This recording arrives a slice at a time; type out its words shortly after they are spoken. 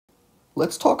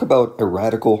Let's talk about a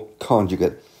radical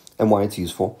conjugate and why it's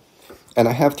useful. And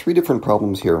I have three different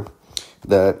problems here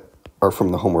that are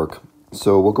from the homework.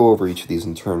 So we'll go over each of these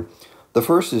in turn. The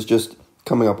first is just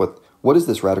coming up with, what does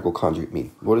this radical conjugate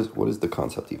mean? What is the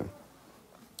concept even?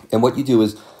 And what you do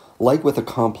is, like with a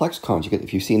complex conjugate,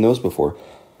 if you've seen those before,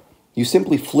 you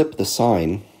simply flip the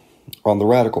sign on the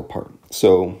radical part.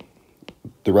 So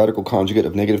the radical conjugate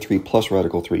of -3 plus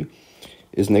radical 3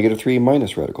 is -3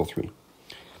 minus radical 3.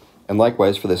 And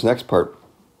likewise, for this next part,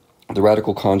 the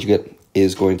radical conjugate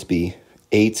is going to be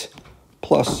 8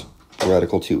 plus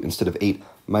radical 2 instead of 8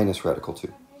 minus radical 2.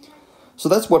 So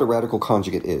that's what a radical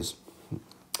conjugate is.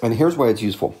 And here's why it's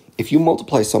useful. If you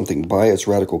multiply something by its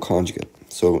radical conjugate,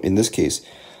 so in this case,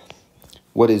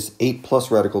 what is 8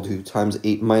 plus radical 2 times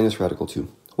 8 minus radical 2?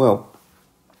 Well,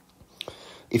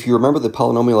 if you remember the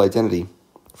polynomial identity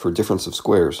for difference of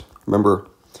squares, remember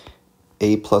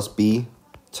a plus b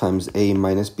times a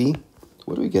minus b?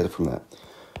 What do we get from that?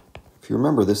 If you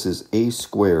remember, this is a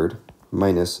squared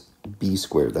minus b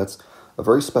squared. That's a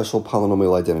very special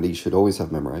polynomial identity you should always have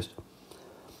memorized.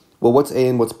 Well, what's a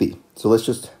and what's b? So let's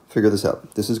just figure this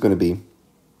out. This is going to be,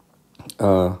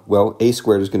 a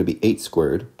squared is going to be 8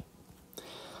 squared.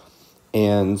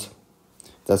 And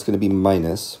that's going to be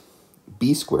minus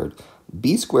b squared.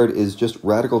 B squared is just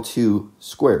radical 2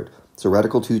 squared. So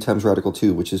radical 2 times radical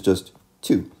 2, which is just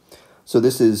 2. So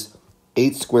this is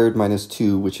 8 squared minus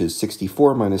 2, which is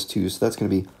 64 minus 2, so that's going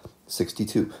to be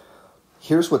 62.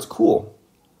 Here's what's cool.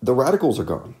 The radicals are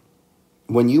gone.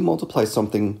 When you multiply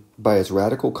something by its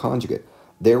radical conjugate,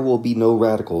 there will be no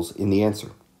radicals in the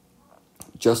answer.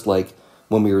 Just like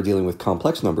when we were dealing with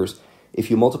complex numbers, if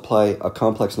you multiply a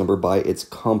complex number by its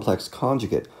complex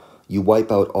conjugate, you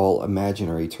wipe out all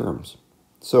imaginary terms.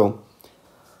 So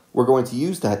we're going to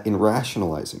use that in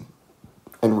rationalizing.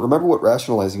 And remember what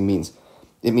rationalizing means.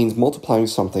 It means multiplying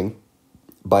something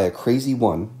by a crazy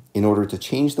one in order to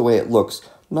change the way it looks,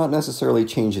 not necessarily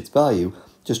change its value,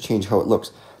 just change how it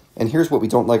looks. And here's what we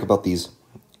don't like about these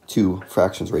two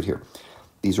fractions right here.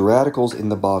 These radicals in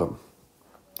the bottom,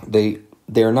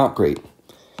 they're not great.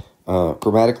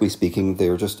 Grammatically speaking,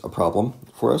 they're just a problem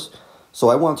for us. So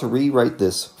I want to rewrite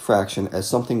this fraction as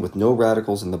something with no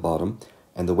radicals in the bottom,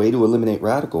 and the way to eliminate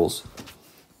radicals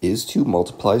is to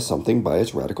multiply something by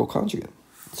its radical conjugate.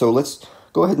 So let's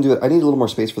go ahead and do it. I need a little more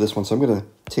space for this one, so I'm going to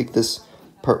take this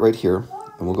part right here,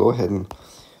 and we'll go ahead and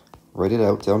write it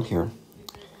out down here.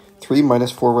 3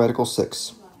 minus 4 radical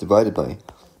 6 divided by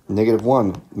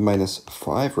 -1 minus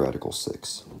 5 radical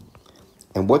 6.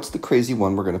 And what's the crazy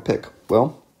one we're going to pick?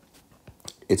 Well,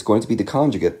 it's going to be the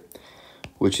conjugate,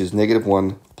 which is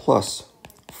 -1 plus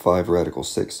 5 radical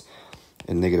 6,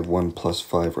 and -1 plus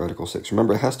 5 radical 6.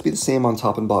 Remember, it has to be the same on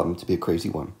top and bottom to be a crazy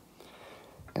one.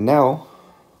 And now,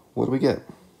 what do we get?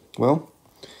 Well,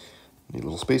 need a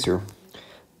little space here.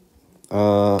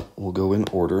 We'll go in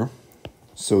order.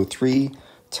 So 3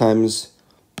 times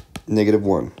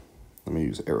 -1. Let me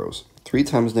use arrows. 3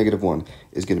 times -1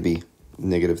 is going to be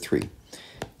 -3.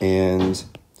 And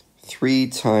 3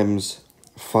 times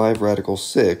 5 radical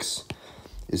 6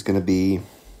 is going to be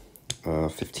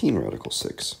 15 radical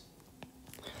 6.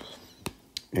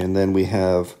 And then we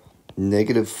have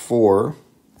 -4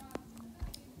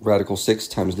 radical 6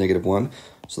 times -1.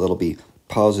 So that'll be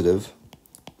positive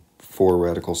 4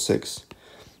 radical 6.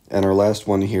 And our last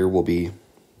one here will be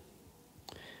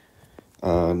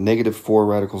 -4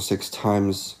 radical 6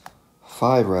 times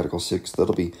 5 radical 6.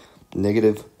 That'll be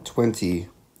 -20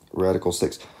 radical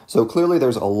 6. So clearly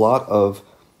there's a lot of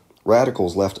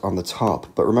radicals left on the top.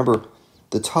 But remember,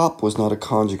 the top was not a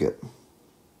conjugate.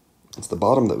 It's the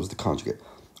bottom that was the conjugate.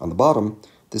 On the bottom,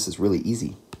 this is really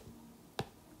easy.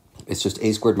 It's just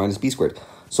a squared minus b squared.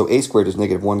 So a squared is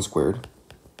 -1 squared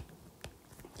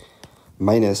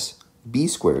minus b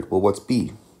squared. Well, what's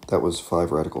b? That was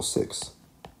 5 radical 6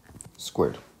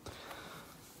 squared.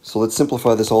 So let's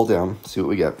simplify this all down, see what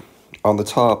we get. On the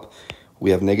top,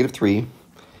 we have -3,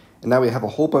 and now we have a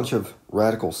whole bunch of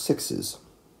radical 6s.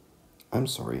 I'm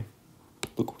sorry.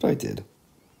 Look what I did.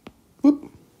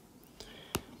 Whoop.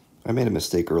 I made a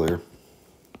mistake earlier.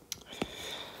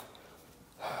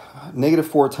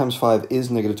 -4 times 5 is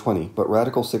 -20, but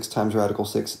radical 6 times radical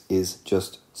 6 is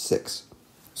just 6.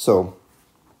 So,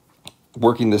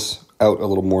 working this out a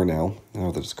little more now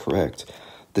that it's correct,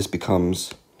 this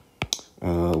becomes,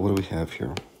 what do we have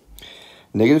here?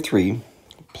 -3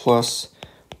 plus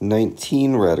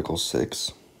 19 radical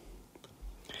 6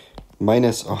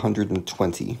 minus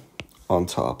 120 on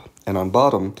top. And on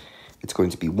bottom, it's going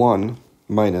to be 1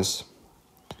 minus,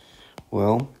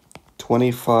 well,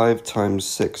 25 times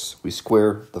 6. We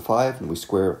square the 5 and we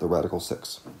square the radical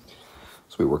 6.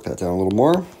 So we work that down a little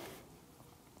more.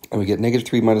 And we get negative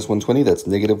 3 minus 120, that's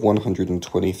negative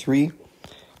 123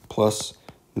 plus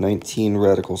 19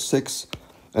 radical 6.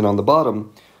 And on the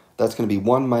bottom, that's going to be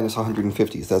 1 minus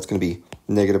 150, so that's going to be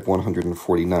negative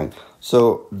 149.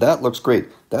 So that looks great.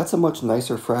 That's a much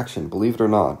nicer fraction, believe it or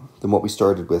not, than what we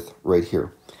started with right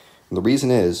here. And the reason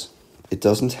is, it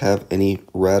doesn't have any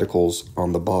radicals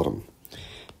on the bottom.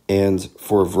 And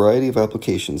for a variety of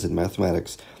applications in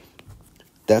mathematics,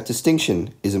 that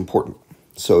distinction is important.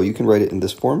 So you can write it in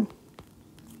this form,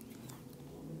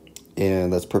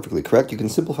 and that's perfectly correct. You can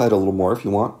simplify it a little more if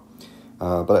you want,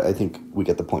 but I think we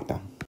get the point now.